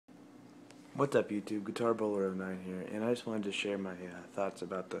What's up, YouTube? Guitar Bowler 09 here, and I just wanted to share my thoughts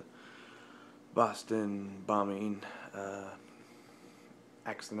about the Boston bombing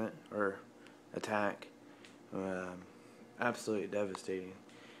accident or attack. Um, Absolutely devastating.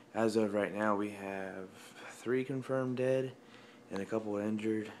 As of right now, we have 3 confirmed dead and a couple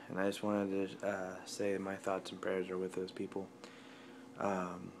injured, and I just wanted to say my thoughts and prayers are with those people.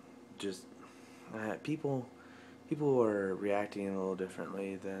 Um, just people. People are reacting a little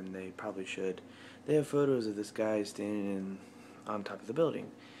differently than they probably should. They have photos of this guy standing on top of the building,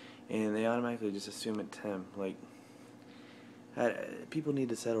 and they automatically just assume it's him. Like, people need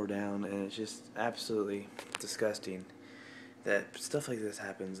to settle down, and it's just absolutely disgusting that stuff like this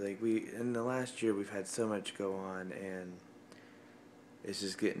happens. Like, in the last year, we've had so much go on, and it's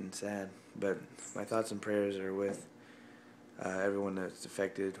just getting sad. But my thoughts and prayers are with everyone that's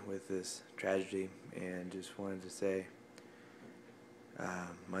affected with this tragedy, and just wanted to say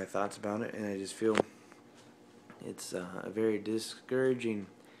my thoughts about it. And I just feel it's a very discouraging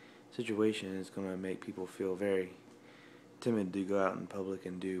situation. It's going to make people feel very timid to go out in public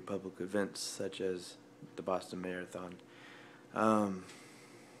and do public events such as the Boston Marathon. I'm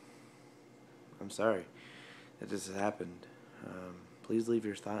sorry that this has happened. Please leave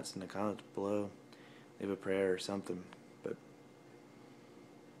your thoughts in the comments below. Leave a prayer or something. But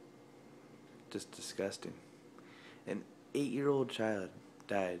just disgusting. An 8-year-old child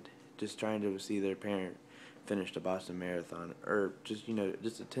died just trying to see their parent finish the Boston Marathon, or just,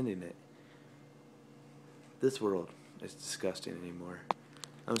 just attending it. This world is disgusting anymore.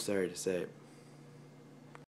 I'm sorry to say it.